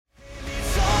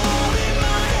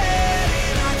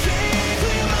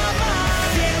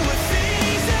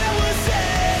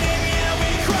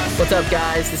What's up,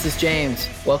 guys? This is James.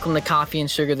 Welcome to Coffee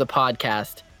and Sugar, the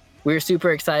podcast. We're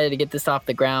super excited to get this off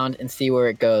the ground and see where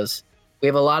it goes. We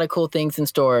have a lot of cool things in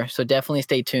store, so definitely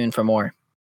stay tuned for more.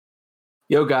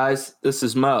 Yo, guys, this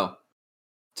is Mo.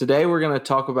 Today, we're going to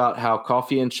talk about how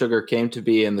Coffee and Sugar came to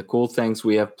be and the cool things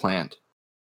we have planned,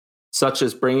 such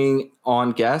as bringing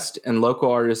on guests and local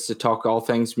artists to talk all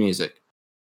things music.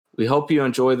 We hope you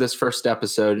enjoy this first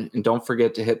episode, and don't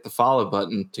forget to hit the follow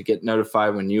button to get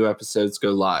notified when new episodes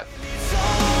go live.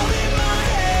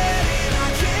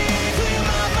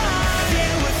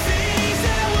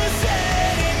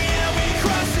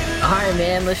 All right,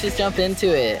 man, let's just jump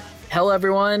into it. Hello,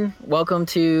 everyone. Welcome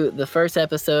to the first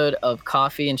episode of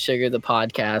Coffee and Sugar, the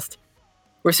podcast.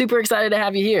 We're super excited to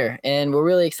have you here, and we're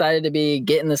really excited to be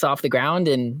getting this off the ground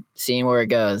and seeing where it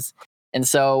goes. And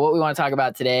so what we want to talk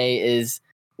about today is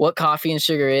what Coffee and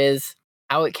Sugar is,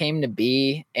 how it came to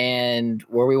be, and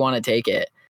where we want to take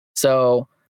it. So,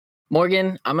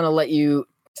 Morgan, I'm going to let you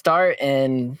start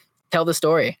and tell the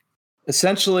story.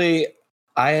 Essentially,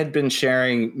 I had been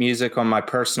sharing music on my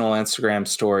personal Instagram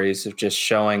stories of just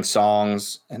showing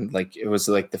songs, and it was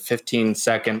the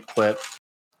 15-second clip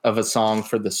of a song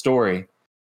for the story.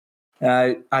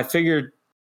 And I figured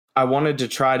I wanted to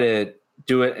try to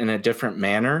do it in a different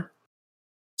manner.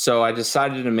 So I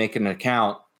decided to make an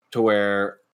account to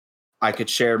where I could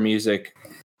share music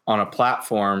on a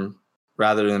platform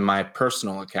rather than my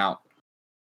personal account.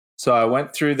 So I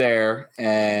went through there,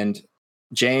 and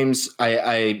James,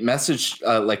 I messaged,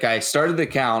 I started the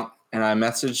account and I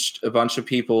messaged a bunch of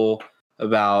people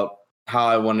about how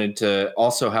I wanted to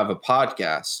also have a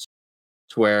podcast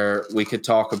to where we could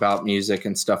talk about music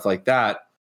and stuff like that.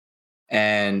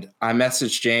 And I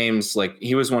messaged James,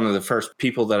 he was one of the first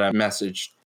people that I messaged.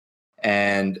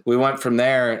 And we went from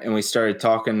there and we started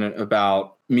talking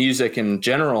about music in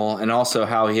general and also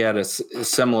how he had a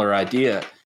similar idea.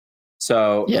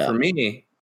 So for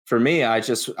me,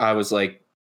 I was like,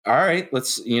 all right,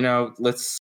 let's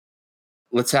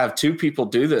have two people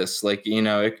do this.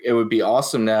 It would be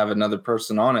awesome to have another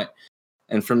person on it.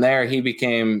 And from there, he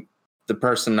became the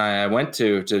person I went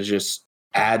to just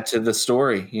add to the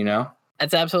story,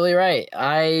 That's absolutely right.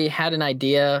 I had an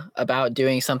idea about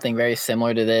doing something very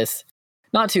similar to this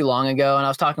not too long ago, and I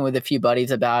was talking with a few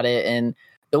buddies about it. And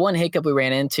the one hiccup we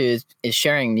ran into is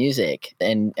sharing music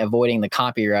and avoiding the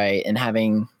copyright and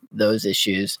having those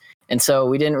issues. And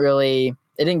so it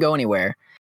didn't go anywhere.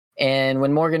 And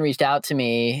when Morgan reached out to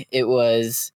me, it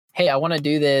was, hey, I want to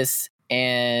do this.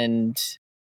 And,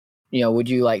 would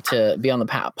you like to be on the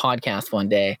podcast one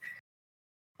day?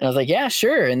 And I was like, yeah,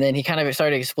 sure. And then he kind of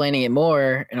started explaining it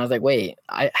more. And I was like, wait,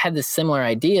 I had this similar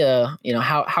idea.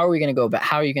 How are we going to go about,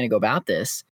 how are you going to go about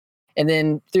this? And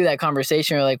then through that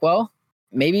conversation, we're like, well,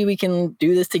 maybe we can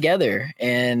do this together.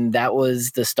 And that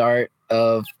was the start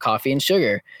of Coffee and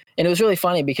Sugar. And it was really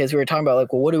funny because we were talking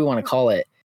about what do we want to call it?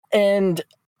 And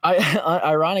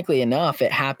ironically enough,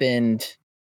 it happened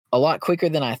a lot quicker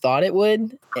than I thought it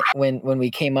would when we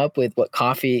came up with what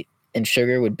Coffee and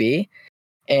Sugar would be.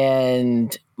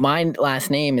 And my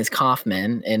last name is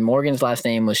Kaufman, and Morgan's last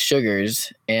name was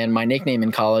Sugars, and my nickname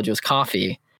in college was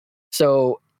Coffee.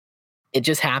 So it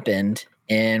just happened,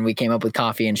 and we came up with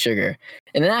Coffee and Sugar.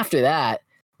 And then after that,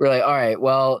 we're like, all right,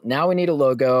 well, now we need a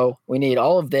logo. We need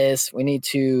all of this. We need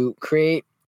to create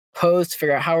posts,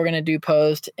 figure out how we're going to do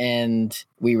posts, and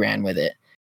we ran with it.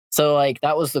 So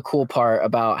that was the cool part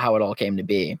about how it all came to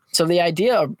be. So the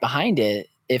idea behind it,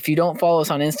 if you don't follow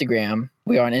us on Instagram,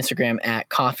 we are on Instagram at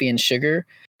Coffee and Sugar,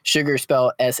 sugar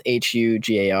spelled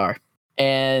SHUGAR.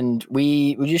 And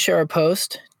we just share a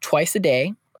post twice a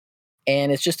day.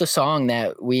 And it's just a song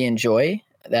that we enjoy,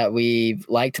 that we've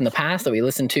liked in the past, that we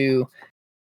listened to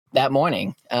that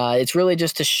morning. It's really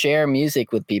just to share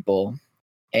music with people.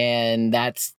 And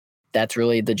that's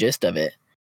really the gist of it.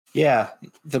 Yeah.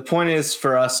 The point is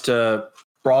for us to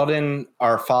broaden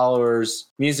our followers'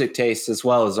 music tastes as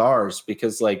well as ours,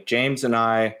 because James and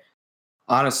I,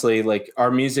 honestly,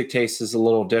 our music taste is a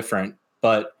little different.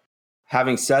 But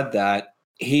having said that,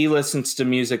 he listens to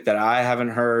music that I haven't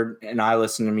heard, and I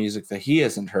listen to music that he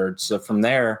hasn't heard. So from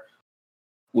there,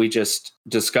 we just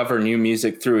discover new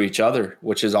music through each other,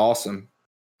 which is awesome.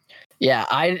 Yeah,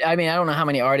 I mean, I don't know how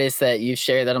many artists that you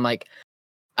share that I'm like,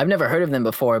 I've never heard of them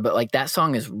before, but that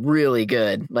song is really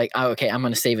good. Okay, I'm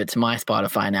going to save it to my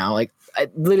Spotify now.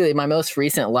 Literally my most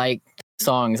recent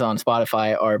songs on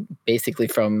Spotify are basically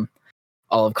from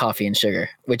all of Coffee and Sugar,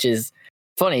 which is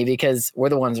funny because we're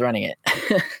the ones running it.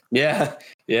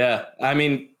 Yeah. I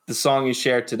mean, the song you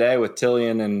shared today with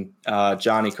Tillian and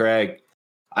Johnny Craig,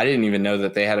 I didn't even know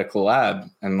that they had a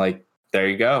collab, and there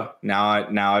you go. Now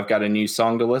I've got a new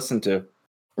song to listen to.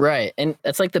 Right. And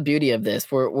that's like the beauty of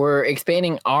this. We're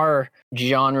expanding our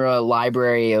genre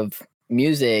library of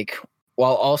music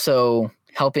while also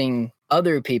helping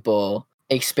other people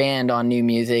expand on new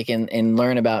music and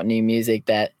learn about new music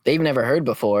that they've never heard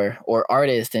before, or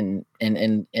artists and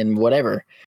whatever.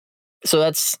 So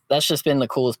that's just been the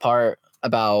coolest part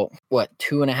about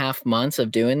 2.5 months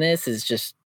of doing this, is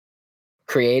just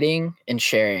creating and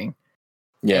sharing.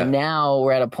 Yeah. And now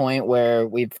we're at a point where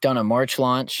we've done a merch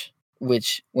launch,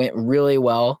 which went really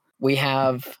well. We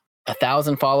have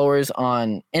 1,000 followers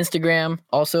on Instagram.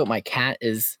 Also, my cat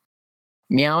is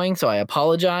meowing, so I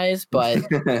apologize, but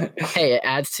hey, it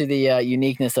adds to the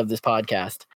uniqueness of this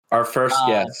podcast. Our first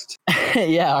guest.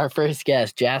 Yeah, our first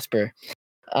guest, Jasper.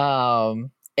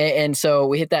 And so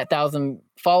we hit that 1,000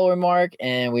 follower mark,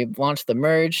 and we've launched the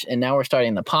merch, and now we're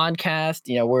starting the podcast.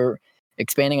 You know, we're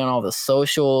expanding on all the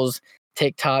socials,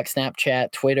 TikTok,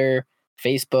 Snapchat, Twitter,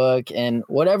 Facebook, and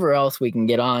whatever else we can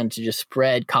get on to just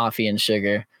spread coffee and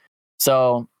sugar.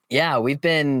 So yeah, we've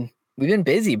been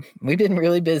busy. We've been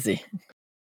really busy.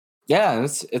 Yeah,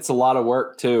 it's a lot of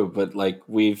work too, but like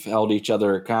we've held each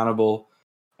other accountable,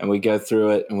 and we go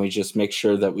through it, and we just make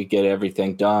sure that we get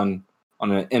everything done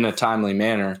in a timely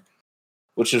manner,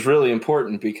 which is really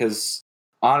important because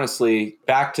honestly,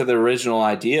 back to the original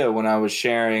idea, when I was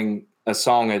sharing a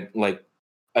song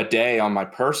a day on my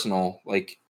personal,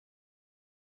 like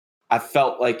I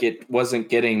felt like it wasn't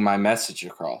getting my message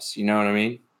across. You know what I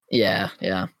mean? Yeah.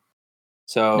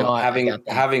 So No, I got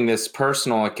that. having this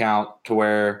personal account to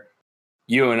where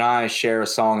you and I share a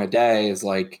song a day is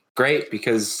like great,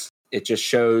 because it just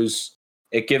shows,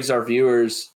 it gives our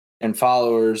viewers and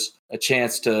followers a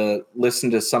chance to listen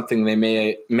to something they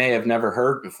may have never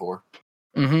heard before.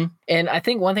 Mm-hmm. And I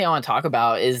think one thing I want to talk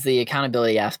about is the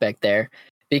accountability aspect there,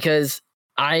 because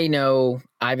I know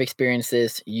I've experienced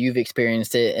this, you've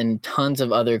experienced it, and tons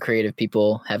of other creative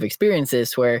people have experienced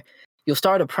this, where you'll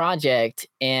start a project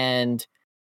and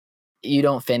you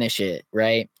don't finish it,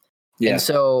 right? Yeah. And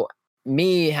so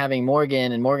me having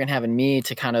Morgan and Morgan having me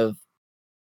to kind of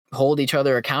hold each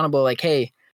other accountable, like,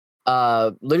 hey,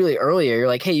 literally earlier, you're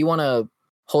like, hey, you want to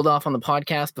hold off on the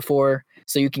podcast before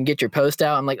so you can get your post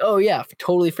out? I'm like, oh yeah,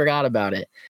 totally forgot about it.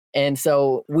 And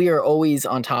so we are always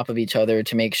on top of each other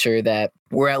to make sure that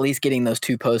we're at least getting those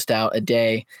 2 posts out a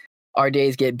day. Our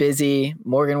days get busy.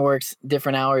 Morgan works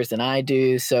different hours than I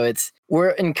do. So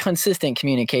we're in consistent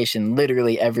communication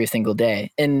literally every single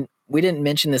day. And we didn't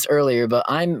mention this earlier, but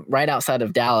I'm right outside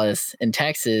of Dallas in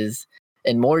Texas.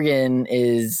 And Morgan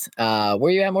is, where are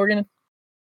you at, Morgan?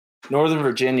 Northern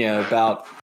Virginia, about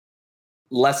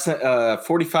less than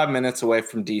 45 minutes away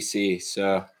from DC.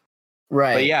 So,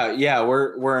 right. But yeah,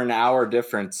 we're an hour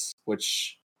difference,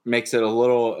 which makes it a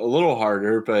little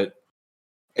harder, but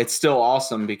it's still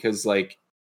awesome because like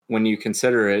when you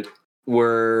consider it,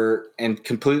 we're in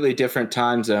completely different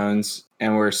time zones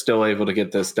and we're still able to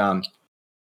get this done.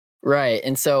 Right.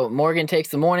 And so Morgan takes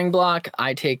the morning block,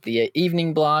 I take the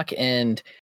evening block, and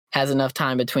has enough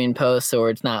time between posts so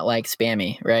it's not like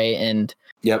spammy, right? And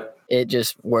yep, it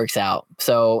just works out.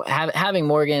 So having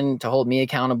Morgan to hold me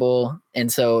accountable,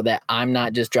 and so that I'm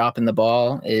not just dropping the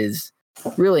ball, is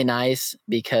really nice,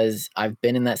 because I've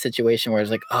been in that situation where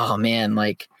it's like, oh man,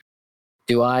 like,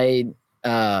 do I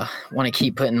want to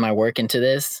keep putting my work into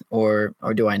this or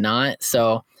do I not?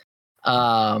 So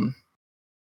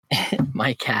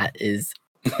my cat is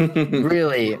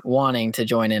really wanting to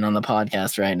join in on the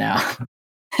podcast right now.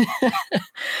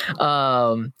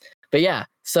 But yeah,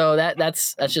 so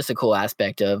that's just a cool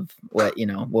aspect of what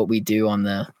we do on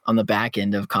the back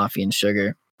end of Coffee and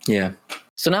Sugar. Yeah.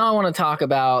 So now I want to talk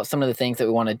about some of the things that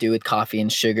we want to do with Coffee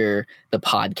and Sugar, the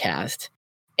podcast.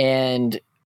 And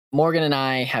Morgan and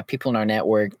I have people in our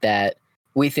network that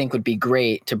we think would be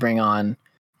great to bring on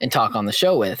and talk on the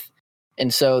show with.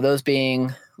 And so those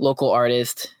being local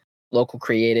artists, local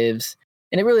creatives,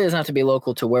 and it really doesn't have to be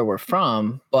local to where we're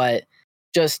from, but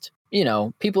just,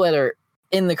 people that are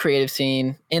in the creative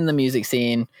scene, in the music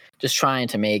scene, just trying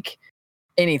to make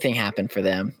anything happen for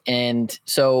them. And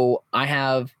so I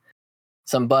have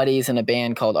some buddies in a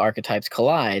band called Archetypes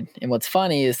Collide. And what's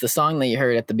funny is the song that you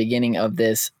heard at the beginning of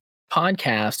this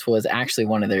podcast was actually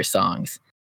one of their songs.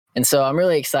 And so I'm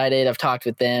really excited. I've talked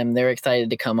with them. They're excited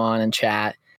to come on and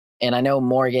chat. And I know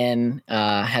Morgan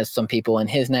has some people in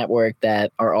his network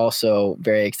that are also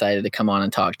very excited to come on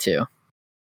and talk too.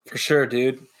 For sure,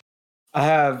 dude. I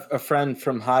have a friend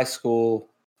from high school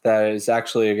that is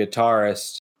actually a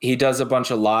guitarist. He does a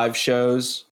bunch of live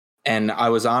shows. And I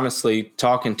was honestly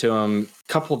talking to him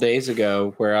a couple days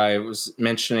ago where I was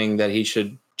mentioning that he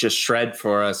should just shred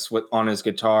for us on his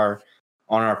guitar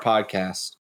on our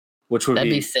podcast, which would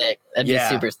That'd be sick. That'd be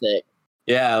super sick.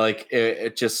 Yeah, like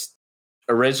it just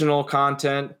original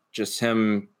content, just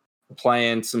him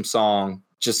playing some song,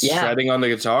 just shredding on the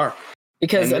guitar.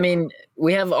 Because And I mean,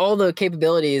 we have all the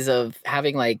capabilities of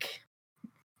having like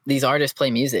these artists play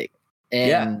music.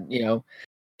 And you know,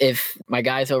 if my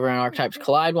guys over on Archetypes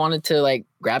Collide wanted to like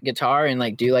grab guitar and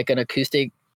like do like an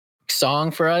acoustic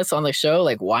song for us on the show,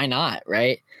 like why not,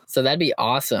 right? So that'd be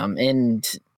awesome. And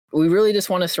we really just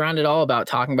want to surround it all about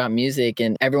talking about music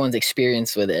and everyone's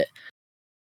experience with it.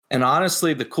 And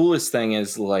honestly, the coolest thing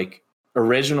is like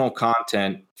original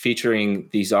content featuring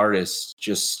these artists.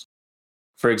 Just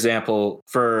for example,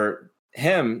 for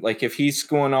him, like if he's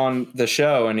going on the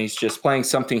show and he's just playing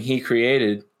something he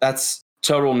created, that's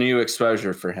total new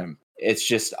exposure for him. It's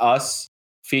just us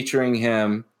featuring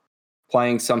him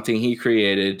playing something he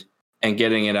created and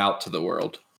getting it out to the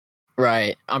world.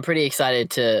 Right. I'm pretty excited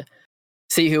to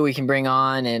see who we can bring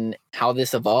on and how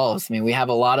this evolves. I mean, we have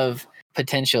a lot of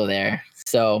potential there.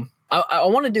 So I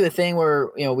want to do a thing where,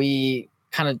 you know, we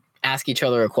kind of ask each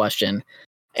other a question,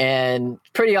 and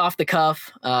pretty off the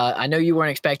cuff. I know you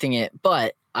weren't expecting it,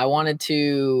 but I wanted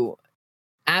to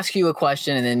ask you a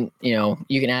question, and then, you know,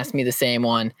 you can ask me the same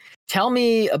one. Tell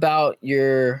me about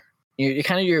your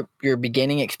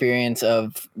beginning experience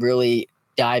of really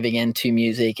diving into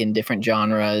music and different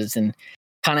genres, and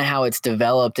kind of how it's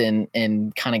developed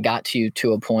and kind of got you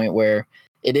to a point where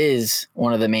it is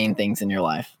one of the main things in your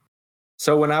life.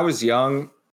 So when I was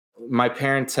young, my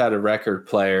parents had a record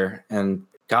player, and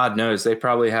God knows they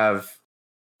probably have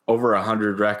over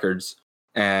 100 records,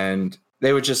 and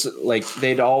they would just like,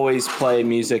 they'd always play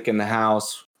music in the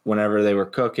house whenever they were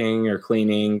cooking or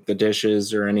cleaning the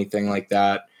dishes or anything like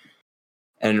that.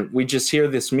 And we'd just hear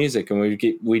this music and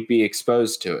we'd be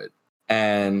exposed to it.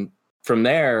 And from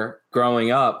there,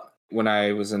 growing up, when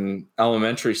I was in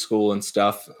elementary school and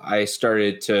stuff, I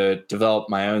started to develop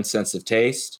my own sense of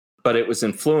taste, but it was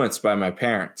influenced by my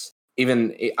parents.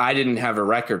 Even I didn't have a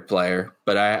record player,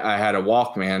 but I had a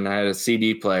Walkman, I had a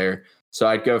CD player. So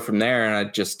I'd go from there and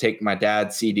I'd just take my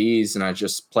dad's CDs and I'd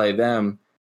just play them.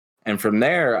 And from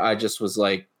there, I just was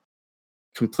like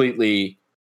completely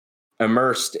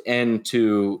immersed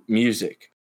into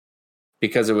music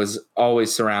because it was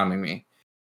always surrounding me.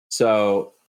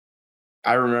 So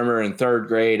I remember in third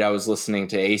grade, I was listening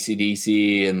to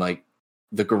AC/DC and like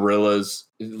the Gorillaz,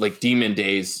 like Demon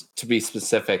Days to be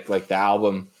specific, like the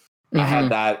album.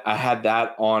 Mm-hmm. I had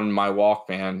that on my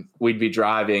Walkman. We'd be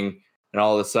driving and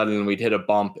all of a sudden we'd hit a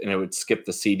bump and it would skip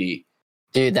the CD.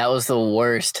 Dude, that was the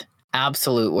worst.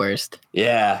 Absolute worst.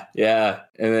 Yeah.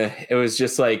 And it was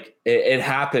just like, it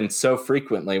happened so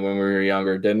frequently when we were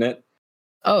younger, didn't it?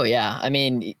 Oh, yeah. I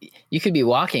mean, you could be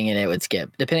walking and it would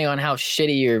skip, depending on how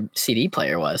shitty your CD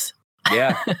player was.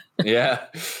 Yeah.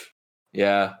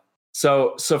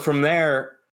 So from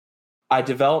there, I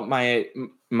developed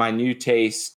my new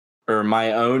taste, or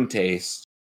my own taste,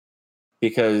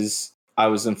 because I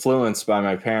was influenced by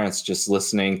my parents just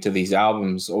listening to these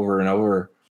albums over and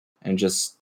over and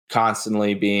just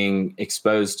constantly being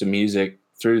exposed to music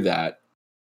through that.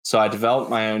 So I developed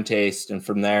my own taste, and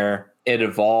from there it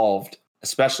evolved,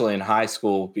 especially in high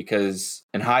school, because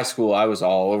in high school I was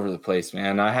all over the place,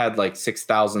 man. I had like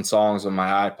 6,000 songs on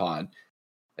my iPod.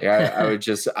 Like I would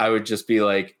just be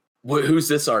like, who's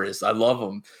this artist? I love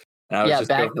them. And I would just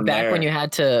back go from there. when you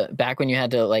had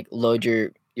to like load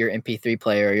your MP3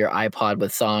 player or your iPod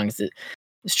with songs,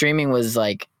 streaming was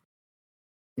like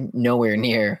nowhere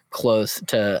near close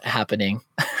to happening.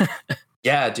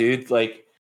 Yeah, dude. Like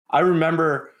I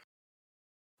remember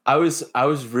I was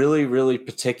really, really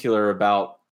particular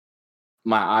about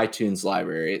my iTunes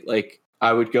library. Like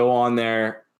I would go on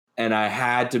there and I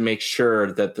had to make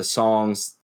sure that the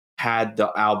songs had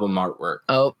the album artwork.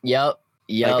 Oh, yep.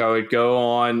 Like I would go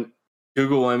on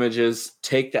Google Images,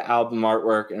 take the album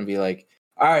artwork and be like,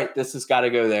 all right, this has got to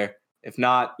go there. If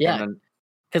not, yeah,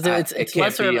 because it's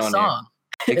lesser of a song.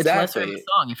 Exactly. It's lesser of a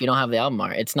song if you don't have the album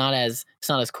art. It's not as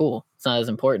cool. It's not as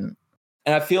important.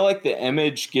 And I feel like the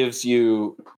image gives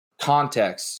you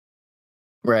context.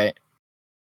 Right.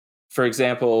 For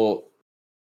example,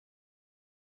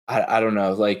 I don't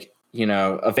know, like, you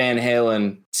know, a Van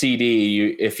Halen CD,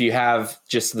 if you have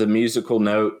just the musical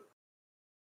note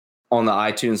on the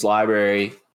iTunes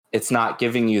library, it's not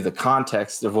giving you the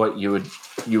context of what you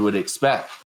would expect.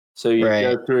 So you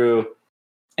go through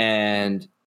and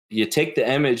you take the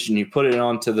image and you put it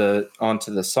onto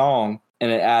the song,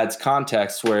 and it adds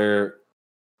context where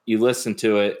you listen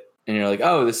to it and you're like,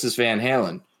 oh, this is Van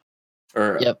Halen,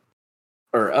 or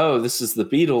oh, this is the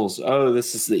Beatles, oh,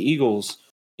 this is the Eagles.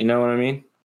 You know what I mean?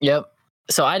 Yep.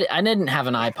 So I didn't have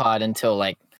an iPod until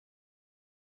like,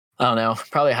 I don't know,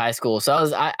 probably high school. So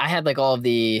I had like all of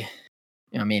the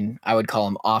I mean, I would call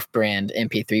them off-brand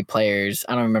MP3 players.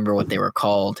 I don't remember what they were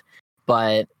called,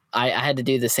 but I had to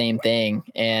do the same thing.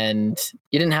 And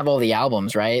you didn't have all the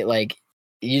albums, right? Like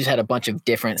you just had a bunch of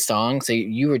different songs. So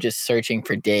you were just searching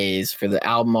for days for the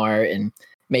album art and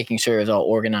making sure it was all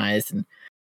organized. And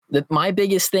my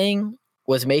biggest thing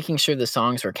was making sure the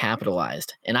songs were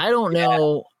capitalized. And I don't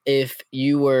know if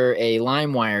you were a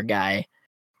LimeWire guy,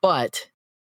 but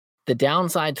the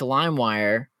downside to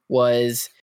LimeWire was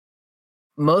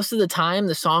most of the time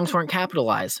the songs weren't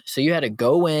capitalized. So you had to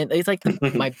go in. It's like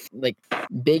my like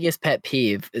biggest pet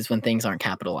peeve is when things aren't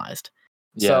capitalized.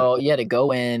 Yeah. So you had to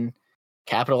go in,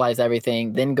 capitalize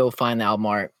everything, then go find the album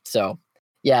art. So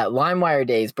yeah, LimeWire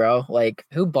days, bro. Like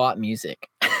who bought music?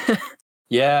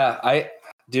 Yeah,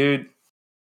 dude,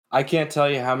 I can't tell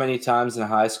you how many times in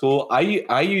high school I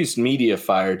used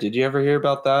MediaFire. Did you ever hear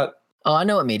about that? Oh, I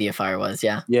know what MediaFire was.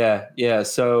 Yeah. Yeah.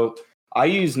 So I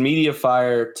used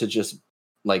MediaFire to just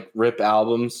like rip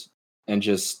albums and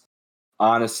just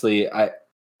honestly,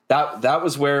 that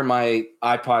was where my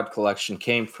iPod collection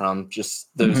came from. Just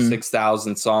those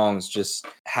 6,000 songs, just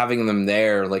having them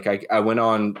there. Like I went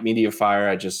on MediaFire,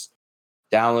 I just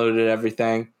downloaded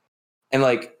everything. And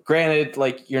like, granted,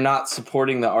 like you're not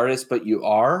supporting the artist, but you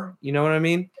are, you know what I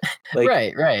mean? Like,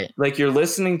 right. Like you're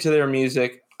listening to their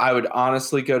music. I would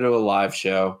honestly go to a live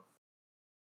show.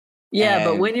 Yeah,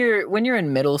 but when you're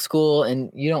in middle school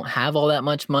and you don't have all that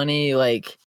much money,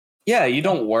 like yeah, you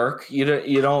don't work, you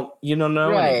don't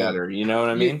know any better. You know what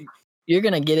I mean? You're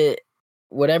gonna get it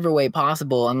whatever way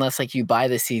possible, unless like you buy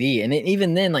the CD. And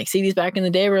even then, like CDs back in the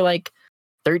day were like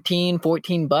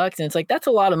 $13-$14, and it's like that's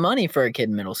a lot of money for a kid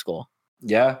in middle school.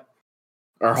 Yeah,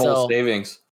 our whole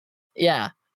savings. Yeah,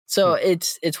 so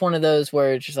it's one of those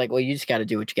where it's just like, well, you just got to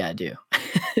do what you got to do.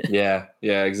 Yeah,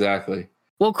 exactly.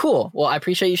 Well, cool. Well, I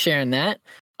appreciate you sharing that.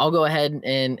 I'll go ahead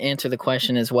and answer the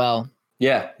question as well.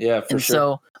 Yeah, for sure.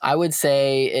 So I would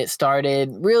say it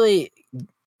started really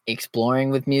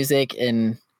exploring with music,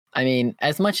 and I mean,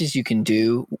 as much as you can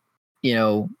do, you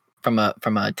know, from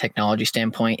a technology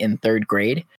standpoint in third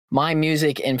grade, my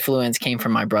music influence came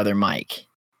from my brother Mike,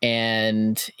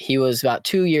 and he was about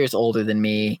 2 years older than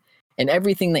me, and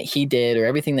everything that he did or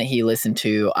everything that he listened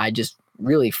to, I just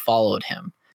really followed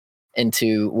him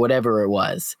into whatever it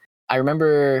was. I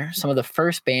remember some of the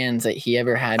first bands that he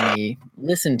ever had me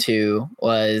listen to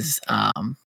was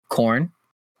Korn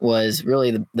was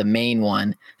really the main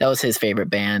one. That was his favorite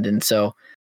band. And so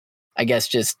I guess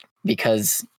just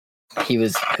because he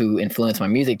was who influenced my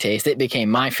music taste, it became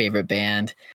my favorite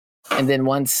band. And then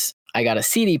once I got a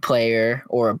CD player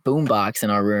or a boombox in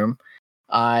our room,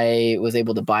 I was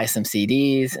able to buy some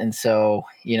CDs. And so,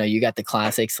 you know, you got the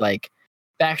classics like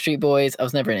Backstreet Boys. I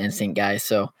was never an NSYNC guy,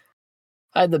 so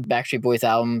I had the Backstreet Boys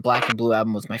album. Black and Blue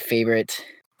album was my favorite.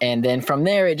 And then from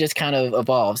there, it just kind of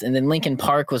evolves. And then Linkin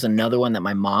Park was another one that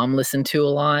my mom listened to a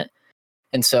lot.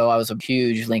 And so I was a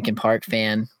huge Linkin Park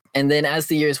fan. And then as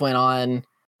the years went on,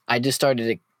 I just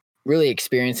started really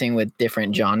experiencing with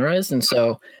different genres. And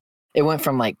so it went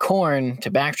from like Korn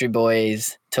to Backstreet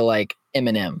Boys to like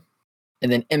Eminem.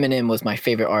 And then Eminem was my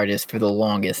favorite artist for the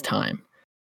longest time.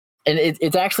 And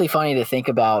it's actually funny to think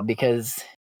about because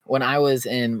when I was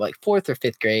in like 4th or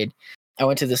 5th grade, I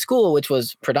went to the school, which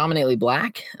was predominantly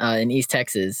black in East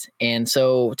Texas. And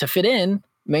so to fit in,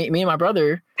 me and my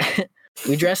brother,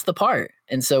 we dressed the part.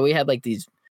 And so we had like these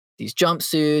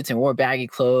jumpsuits and wore baggy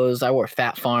clothes. I wore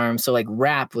Fat Farm. So like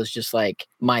rap was just like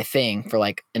my thing for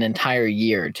like an entire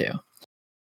year or two.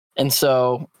 And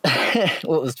so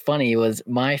what was funny was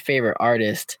my favorite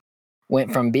artist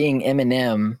went from being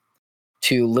Eminem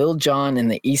to Lil Jon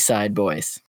and the East Side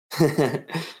Boys. I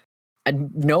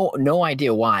had no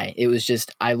idea why. It was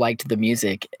just I liked the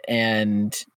music,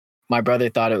 and my brother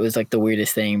thought it was like the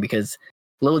weirdest thing because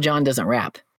Lil Jon doesn't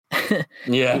rap.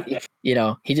 Yeah, you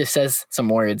know, he just says some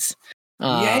words.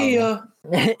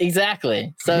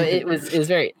 Exactly. So it was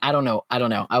very. I don't know.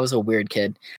 I was a weird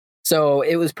kid. So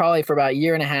it was probably for about a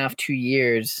year and a half, 2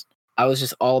 years. I was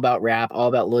just all about rap, all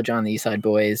about Lil Jon and the East Side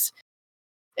Boys.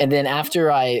 And then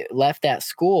after I left that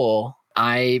school,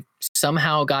 I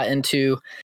somehow got into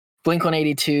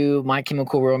Blink-182, My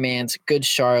Chemical Romance, Good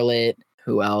Charlotte,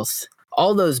 who else?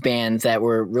 All those bands that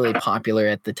were really popular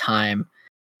at the time.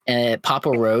 And Papa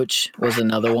Roach was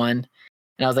another one.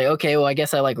 And I was like, okay, well, I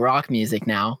guess I like rock music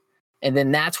now. And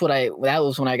then that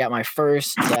was when I got my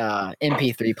first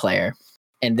MP3 player.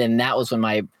 And then that was when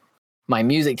my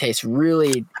music taste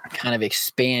really kind of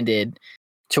expanded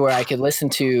to where I could listen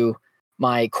to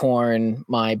my Korn,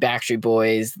 my Backstreet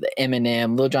Boys, the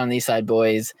Eminem, Lil Jon and the East Side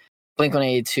Boys,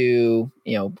 Blink-182, you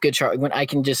know, Good Charlotte. When I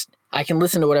can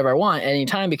listen to whatever I want at any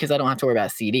time because I don't have to worry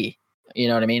about CD. You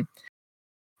know what I mean?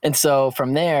 And so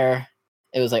from there,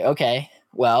 it was like, okay,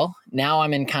 well, now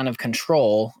I'm in kind of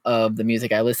control of the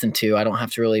music I listen to. I don't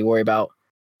have to really worry about,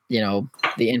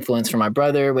 the influence from my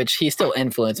brother, which he still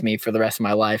influenced me for the rest of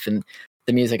my life. And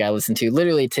the music I listen to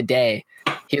literally today,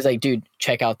 he's like, dude,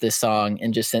 check out this song,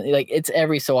 and just send, like, it's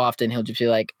every so often he'll just be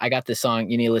like, I got this song,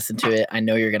 you need to listen to it. I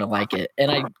know you're going to like it.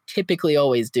 And I typically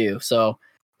always do. So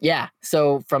yeah.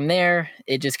 So from there,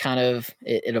 it just kind of,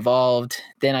 it evolved.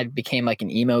 Then I became like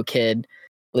an emo kid,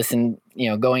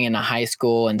 going into high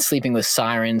school, and Sleeping with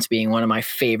Sirens being one of my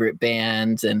favorite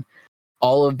bands, and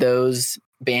all of those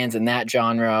bands in that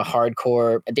genre,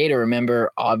 hardcore, A Day to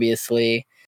Remember, obviously,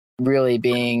 really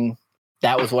being,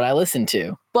 that was what I listened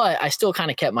to. But I still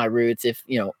kind of kept my roots. If,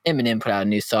 Eminem put out a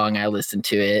new song, I listened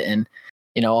to it, and,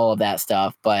 all of that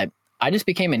stuff. But I just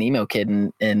became an emo kid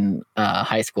in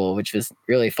high school, which was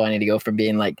really funny to go from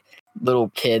being like little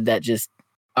kid that just,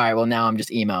 all right, well, now I'm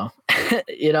just emo.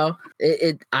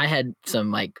 I had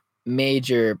some like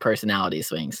major personality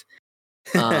swings.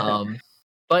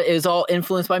 But it was all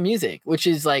influenced by music, which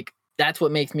is like, that's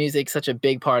what makes music such a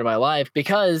big part of my life,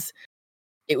 because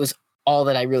it was all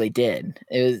that I really did.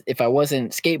 It was, if I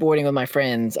wasn't skateboarding with my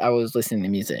friends, I was listening to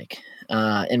music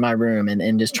in my room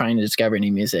and just trying to discover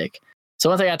new music. So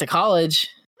once I got to college,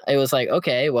 it was like,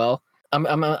 okay, well, I'm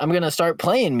going to start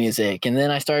playing music. And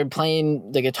then I started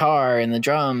playing the guitar and the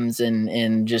drums,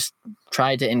 and just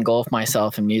tried to engulf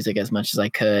myself in music as much as I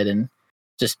could, and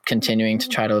just continuing to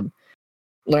try to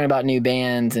learn about new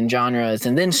bands and genres.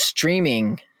 And then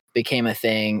streaming became a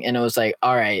thing, and it was like,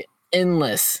 all right,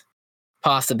 endless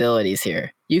possibilities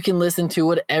here. You can listen to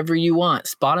whatever you want.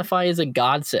 Spotify is a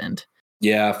godsend.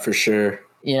 Yeah, for sure.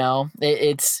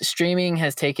 It's streaming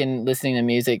has taken listening to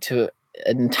music to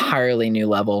an entirely new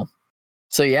level.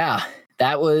 So yeah,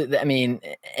 that was, I mean,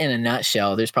 in a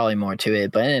nutshell, there's probably more to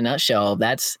it, but in a nutshell,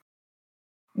 that's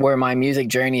where my music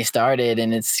journey started,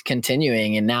 and it's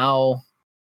continuing. And now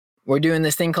we're doing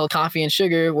this thing called Coffee and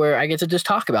Sugar, where I get to just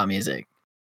talk about music,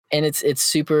 and it's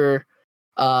super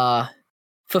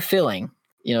fulfilling.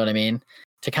 You know what I mean?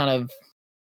 To kind of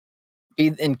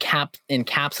be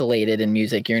encapsulated in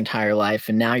music your entire life,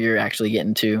 and now you're actually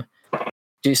getting to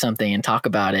do something and talk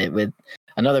about it with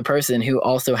another person who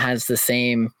also has the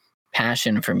same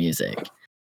passion for music.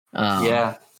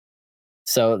 Yeah.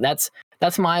 So that's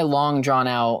my long drawn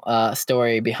out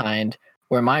story behind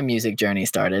where my music journey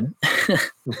started.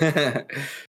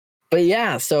 But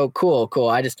yeah, so cool.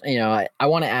 I just, I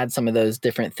want to add some of those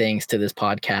different things to this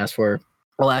podcast, where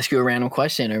I'll ask you a random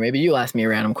question, or maybe you ask me a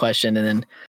random question, and then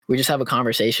we just have a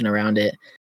conversation around it.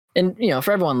 And,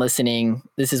 for everyone listening,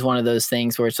 this is one of those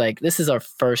things where it's like, this is our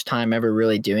first time ever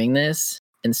really doing this.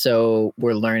 And so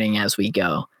we're learning as we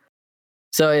go.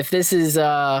 So if this is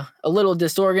a little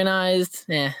disorganized,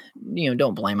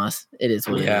 don't blame us. It is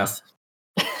what it is.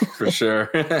 For sure.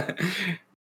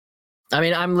 I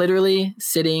mean, I'm literally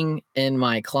sitting in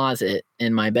my closet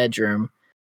in my bedroom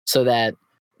so that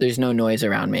there's no noise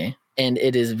around me. And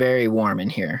it is very warm in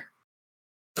here.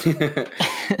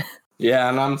 Yeah,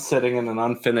 and I'm sitting in an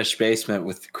unfinished basement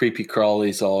with creepy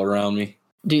crawlies all around me.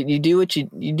 You do what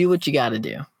you got to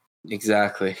do.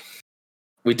 Exactly.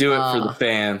 We do it for the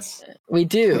fans. We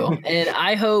do. And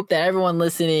I hope that everyone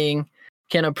listening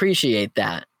can appreciate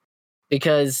that,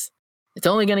 because it's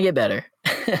only going to get better.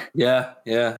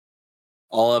 Yeah.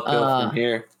 All uphill from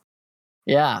here.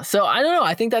 Yeah. So I don't know.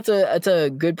 I think that's a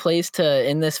good place to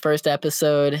end this first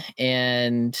episode,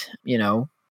 and,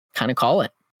 kind of call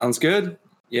it. Sounds good.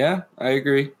 Yeah, I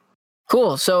agree.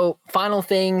 Cool. So final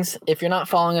things, if you're not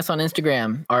following us on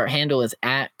Instagram, our handle is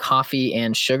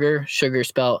 @coffeeandsugar, sugar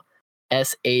spelled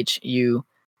SHUGAR.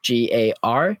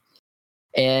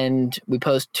 And we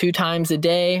post 2 times a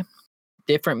day,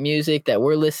 different music that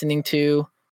we're listening to.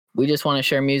 We just want to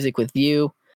share music with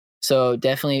you. So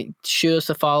definitely shoot us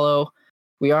a follow.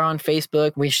 We are on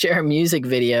Facebook. We share music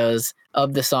videos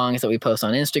of the songs that we post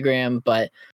on Instagram,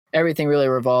 but everything really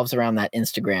revolves around that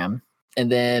Instagram. And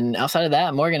then outside of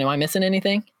that, Morgan, am I missing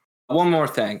anything? One more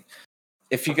thing.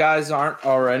 If you guys aren't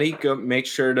already, go make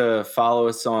sure to follow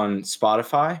us on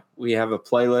Spotify. We have a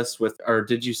playlist or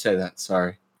did you say that?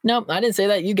 Sorry. Nope, I didn't say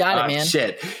that. You got it, man.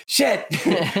 Shit.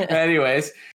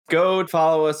 Anyways, go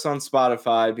follow us on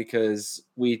Spotify, because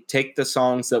we take the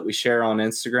songs that we share on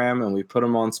Instagram and we put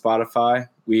them on Spotify.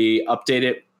 We update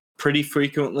it pretty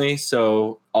frequently,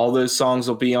 so all those songs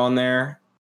will be on there.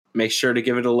 Make sure to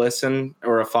give it a listen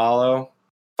or a follow.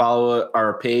 Follow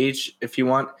our page if you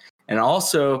want. And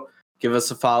also give us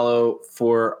a follow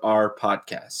for our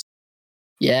podcast.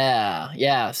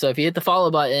 Yeah. So if you hit the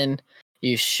follow button,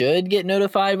 you should get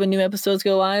notified when new episodes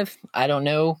go live. I don't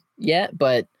know yet,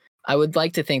 but I would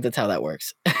like to think that's how that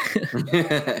works.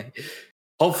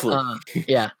 Hopefully.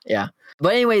 Yeah.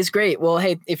 But anyways, great. Well,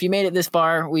 hey, if you made it this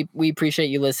far, we appreciate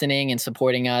you listening and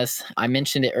supporting us. I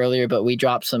mentioned it earlier, but we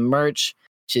dropped some merch,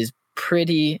 which is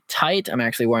pretty tight. I'm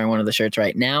actually wearing one of the shirts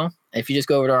right now. If you just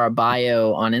go over to our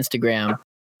bio on Instagram,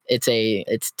 it's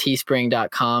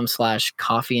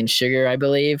teespring.com/coffee and sugar, I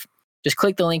believe. Just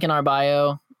click the link in our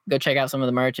bio. Go check out some of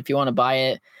the merch. If you want to buy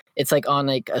it, it's like on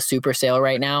like a super sale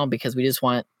right now because we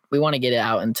want to get it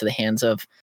out into the hands of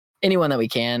anyone that we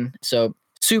can. So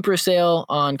super sale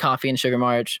on coffee and sugar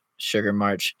merch,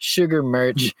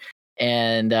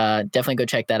 and definitely go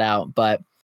check that out. But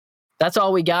that's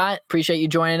all we got. Appreciate you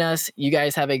joining us. You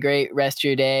guys have a great rest of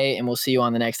your day, and we'll see you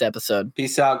on the next episode.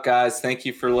 Peace out, guys. Thank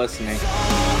you for listening.